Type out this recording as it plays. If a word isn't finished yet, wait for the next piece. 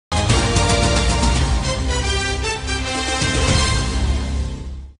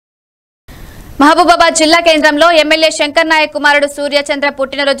మహబూబాబాద్ జిల్లా కేంద్రంలో ఎమ్మెల్యే శంకర్ నాయక్ కుమారుడు సూర్యచంద్ర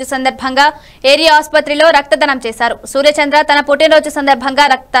పుట్టినరోజు సందర్భంగా ఏరియా ఆసుపత్రిలో రక్తదానం చేశారు. సూర్యచంద్ర తన పుట్టినరోజు సందర్భంగా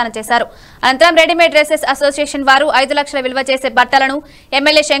రక్తదానం చేశారు. అనంతరం రెడీమేడ్ డ్రెస్సెస్ అసోసియేషన్ వారు 5 లక్షల విలువ చేసే బట్టలను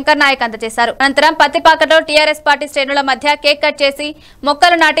ఎమ్మెల్యే శంకర్ నాయక్ అందజేశారు. అనంతరం పత్తిపాకలో టీఆర్ఎస్ పార్టీ శ్రేణుల మధ్య కేక్ కట్ చేసి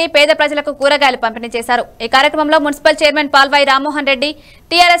మొక్కలు నాటి పేద ప్రజలకు కూరగాయలు పంపిణీ చేశారు. ఈ కార్యక్రమంలో municipal chairman Palvai Rammohan Reddy,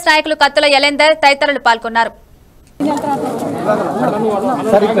 TRS నాయకులు కత్తుల యలేందర్ తదితరులు పాల్గొన్నారు.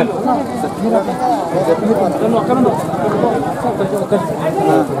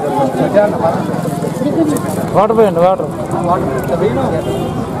 వాటర్ పోయండి వాటర్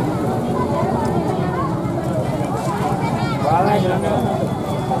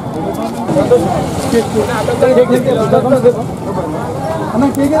అన్న